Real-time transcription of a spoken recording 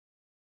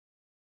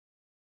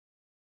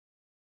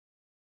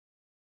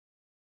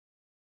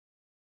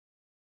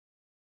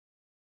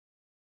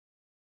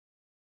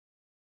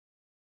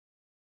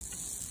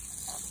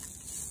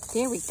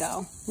There we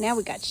go. Now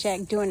we got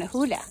Shag doing a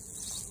hula.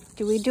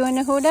 Do we doing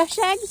a hula,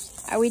 Shag?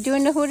 Are we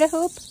doing the hula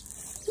hoop?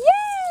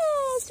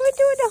 Yes, we're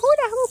doing the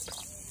hula hoop.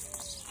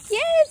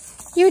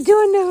 Yes, you're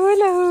doing the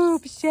hula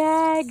hoop,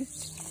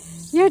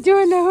 Shags. You're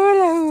doing the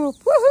hula hoop.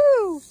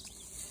 Woohoo!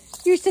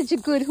 You're such a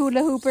good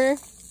hula hooper.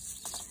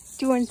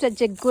 Doing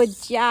such a good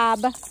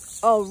job.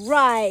 All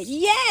right.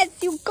 Yes,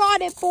 you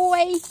got it,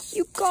 boy.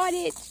 You got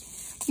it.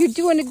 You're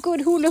doing a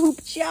good hula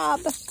hoop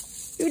job.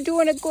 You're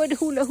doing a good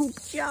hula hoop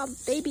job,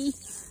 baby.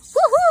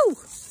 Woohoo!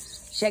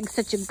 Shag's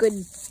such a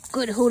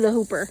good hula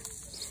hooper.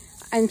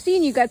 I'm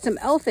seeing you got some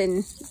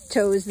elfin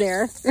toes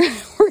there. We're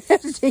going to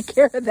have to take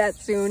care of that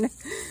soon.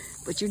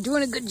 But you're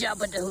doing a good job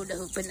with the hula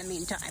hoop in the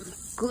meantime.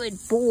 Good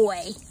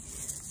boy.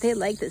 They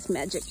like this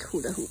magic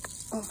hula hoop.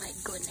 Oh my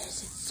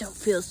goodness. It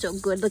feels so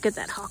good. Look at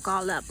that hawk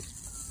all up.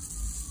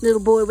 Little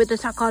boy with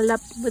his hawk all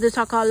up. With his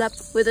hawk all up.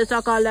 With his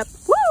hawk all up.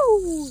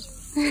 Woo!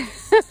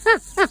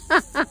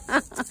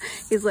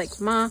 He's like,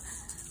 Ma,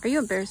 are you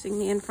embarrassing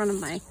me in front of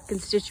my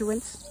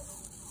constituents?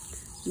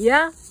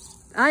 Yeah,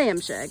 I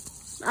am, Shag.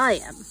 I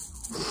am.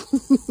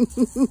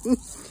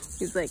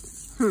 He's like,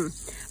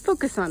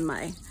 focus on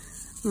my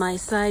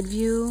side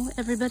view,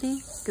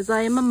 everybody, because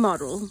I am a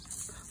model.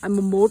 I'm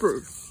a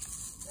model.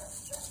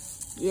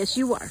 Yes,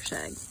 you are,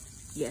 Shag.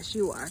 Yes,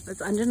 you are.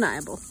 That's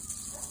undeniable.